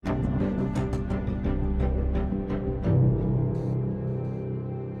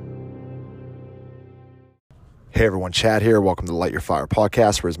Hey everyone, Chad here. Welcome to Light Your Fire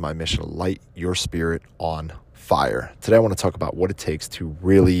podcast, where it's my mission to light your spirit on fire. Today I want to talk about what it takes to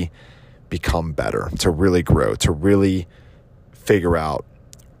really become better, to really grow, to really figure out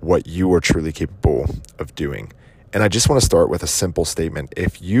what you are truly capable of doing. And I just want to start with a simple statement.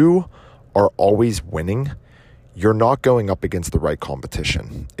 If you are always winning, you're not going up against the right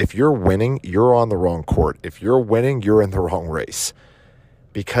competition. If you're winning, you're on the wrong court. If you're winning, you're in the wrong race.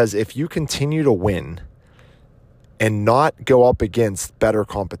 Because if you continue to win and not go up against better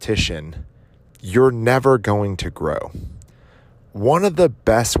competition, you're never going to grow. One of the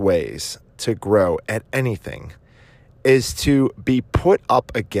best ways to grow at anything is to be put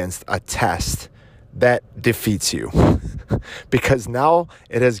up against a test that defeats you. Because now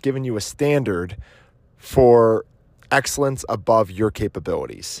it has given you a standard for excellence above your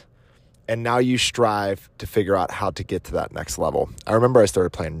capabilities. And now you strive to figure out how to get to that next level. I remember I started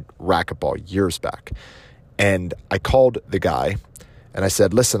playing racquetball years back. And I called the guy and I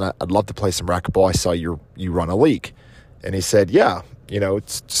said, listen, I'd love to play some racquetball. I saw you run a league. And he said, yeah,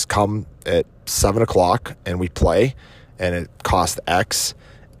 it's just come at 7:00 and we play and it costs X.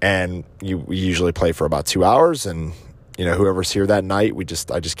 And we usually play for about 2 hours. And, whoever's here that night,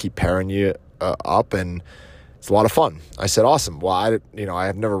 I just keep pairing you up and it's a lot of fun. I said, awesome. Well, I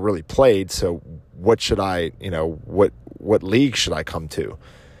have never really played. So what should what league should I come to?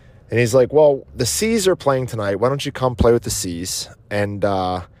 And he's like, well, the C's are playing tonight. Why don't you come play with the C's? And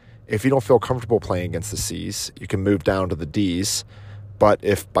if you don't feel comfortable playing against the C's, you can move down to the D's. But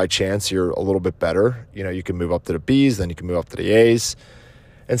if by chance you're a little bit better, you can move up to the B's, then you can move up to the A's.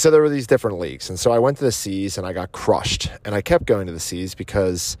 And so there were these different leagues. And so I went to the C's and I got crushed. And I kept going to the C's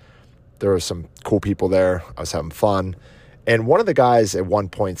because there were some cool people there. I was having fun. And one of the guys at one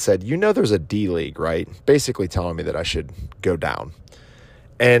point said, there's a D league, right? Basically telling me that I should go down.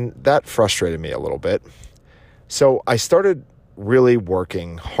 And that frustrated me a little bit. So I started really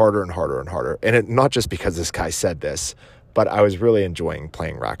working harder and harder and harder. And not just because this guy said this, but I was really enjoying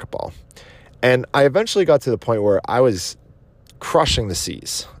playing racquetball. And I eventually got to the point where I was crushing the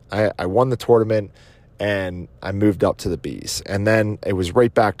C's. I won the tournament and I moved up to the B's. And then it was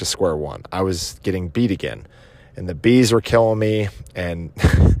right back to square one. I was getting beat again. And the B's were killing me. And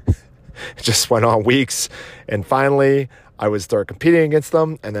it just went on weeks. And finally, I would start competing against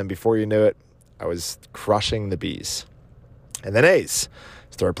them, and then before you knew it, I was crushing the B's. And then A's.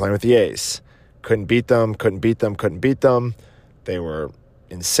 Started playing with the A's. Couldn't beat them. They were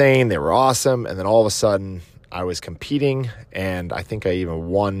insane. They were awesome. And then all of a sudden, I was competing, and I think I even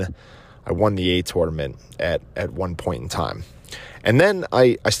won. I won the A tournament at one point in time. And then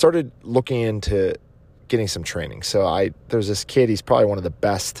I started looking into getting some training. So there's this kid, he's probably one of the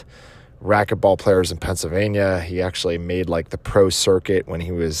best racquetball players in Pennsylvania. He actually made the pro circuit when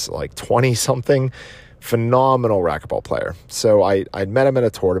he was 20 something. Phenomenal racquetball player. So I'd met him at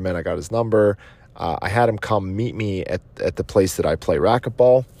a tournament. I got his number. I had him come meet me at the place that I play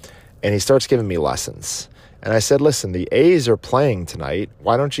racquetball, and he starts giving me lessons. And I said, listen, the A's are playing tonight.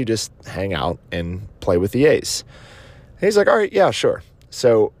 Why don't you just hang out and play with the A's? And he's like, all right, yeah, sure.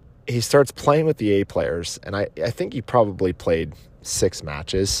 So he starts playing with the A players, and I think he probably played 6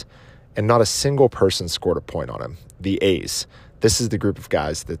 matches. And not a single person scored a point on him. The A's. This is the group of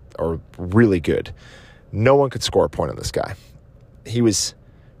guys that are really good. No one could score a point on this guy. He was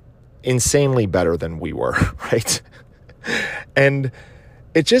insanely better than we were, right? And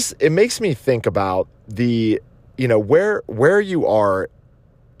it makes me think about where you are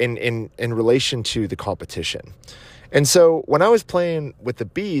in relation to the competition. And so when I was playing with the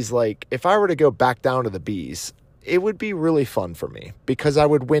B's, if I were to go back down to the B's, it would be really fun for me because I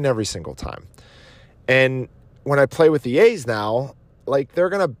would win every single time. And when I play with the A's now, they're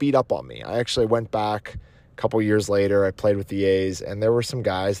going to beat up on me. I actually went back a couple years later. I played with the A's, and there were some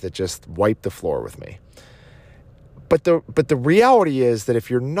guys that just wiped the floor with me. But the reality is that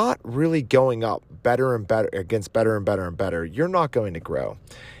if you're not really going up better and better against better and better and better, you're not going to grow.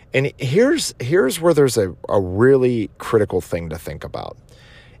 And here's where there's a really critical thing to think about.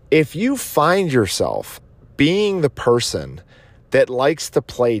 If you find yourself being the person that likes to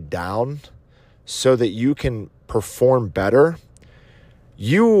play down so that you can perform better,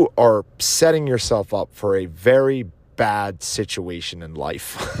 you are setting yourself up for a very bad situation in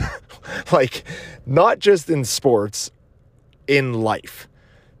life. Not just in sports, in life.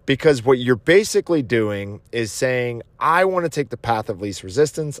 Because what you're basically doing is saying, I want to take the path of least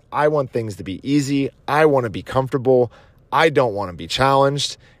resistance. I want things to be easy. I want to be comfortable. I don't want to be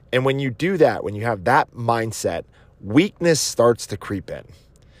challenged. And when you do that, when you have that mindset, weakness starts to creep in.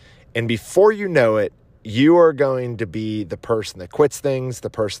 And before you know it, you are going to be the person that quits things, the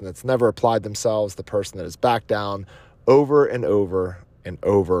person that's never applied themselves, the person that is back down over and over and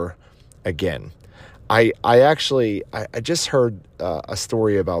over again. I just heard a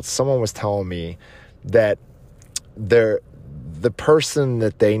story about someone was telling me that the person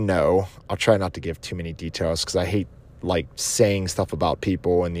that they know, I'll try not to give too many details because I hate like saying stuff about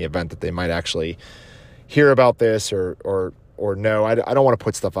people in the event that they might actually hear about this or no. I don't want to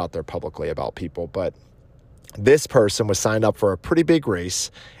put stuff out there publicly about people, but this person was signed up for a pretty big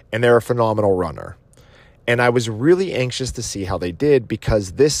race and they're a phenomenal runner. And I was really anxious to see how they did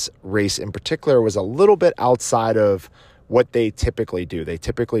because this race in particular was a little bit outside of what they typically do. They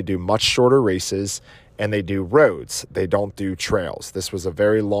typically do much shorter races and they do roads. They don't do trails. This was a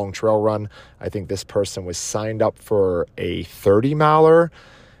very long trail run. I think this person was signed up for a 30-miler.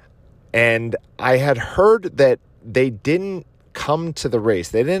 And I had heard that they didn't come to the race.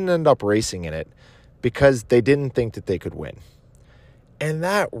 They didn't end up racing in it because they didn't think that they could win. And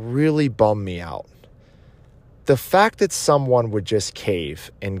that really bummed me out. The fact that someone would just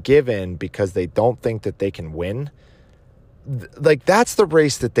cave and give in because they don't think that they can win, like that's the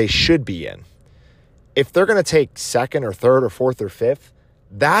race that they should be in. If they're going to take second or third or fourth or fifth,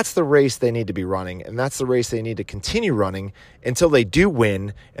 that's the race they need to be running, and that's the race they need to continue running until they do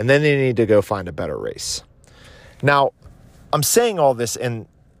win, and then they need to go find a better race. Now, I'm saying all this in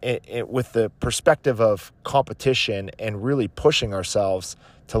with the perspective of competition and really pushing ourselves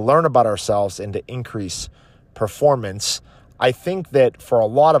to learn about ourselves and to increase performance. I think that for a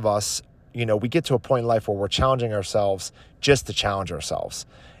lot of us, we get to a point in life where we're challenging ourselves just to challenge ourselves.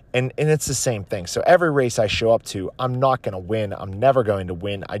 And it's the same thing. So every race I show up to, I'm not going to win. I'm never going to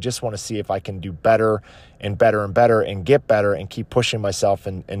win. I just want to see if I can do better and better and better and get better and keep pushing myself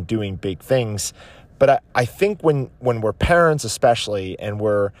and doing big things. But I think when we're parents especially and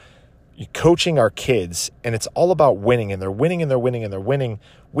we're coaching our kids and it's all about winning and they're winning and they're winning and they're winning,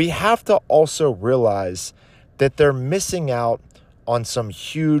 we have to also realize that they're missing out on some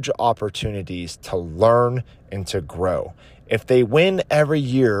huge opportunities to learn and to grow. If they win every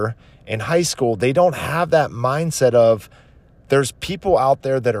year in high school, they don't have that mindset of there's people out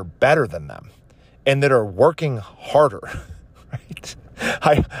there that are better than them and that are working harder, right?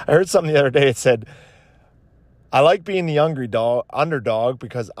 I heard something the other day. It said, I like being the underdog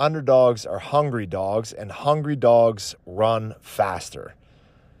because underdogs are hungry dogs and hungry dogs run faster.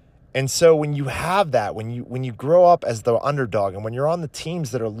 And so when you have that, when you grow up as the underdog and when you're on the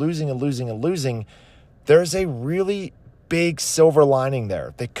teams that are losing and losing and losing, there's a really big silver lining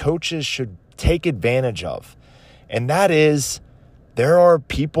there that coaches should take advantage of. And that is there are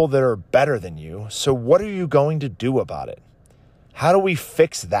people that are better than you. So what are you going to do about it? How do we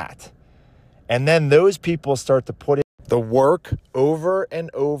fix that? And then those people start to put in the work over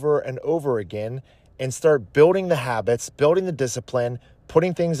and over and over again and start building the habits, building the discipline,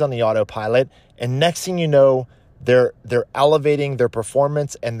 putting things on the autopilot, and next thing you know, they're elevating their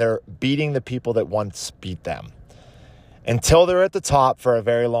performance and they're beating the people that once beat them until they're at the top for a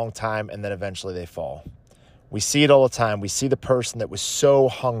very long time, and then eventually they fall. We see it all the time. We see the person that was so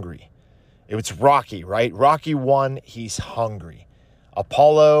hungry. It was Rocky, right? Rocky won, he's hungry.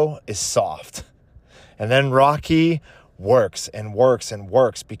 Apollo is soft. And then Rocky works and works and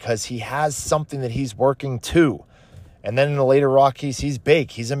works because he has something that he's working to. And then in the later Rockies, he's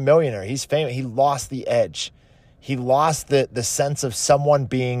big. He's a millionaire. He's famous. He lost the edge. He lost the sense of someone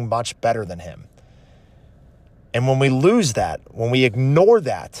being much better than him. And when we lose that, when we ignore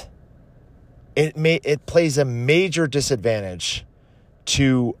that, it plays a major disadvantage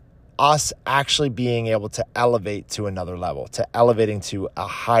to us actually being able to elevate to another level, to elevating to a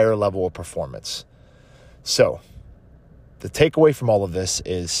higher level of performance. So the takeaway from all of this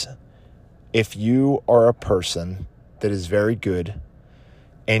is if you are a person that is very good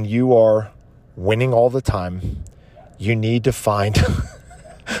and you are winning all the time, you need to find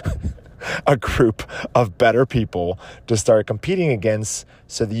a group of better people to start competing against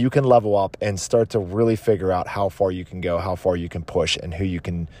so that you can level up and start to really figure out how far you can go, how far you can push, and who you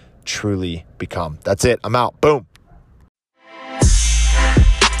can truly become. That's it. I'm out. Boom.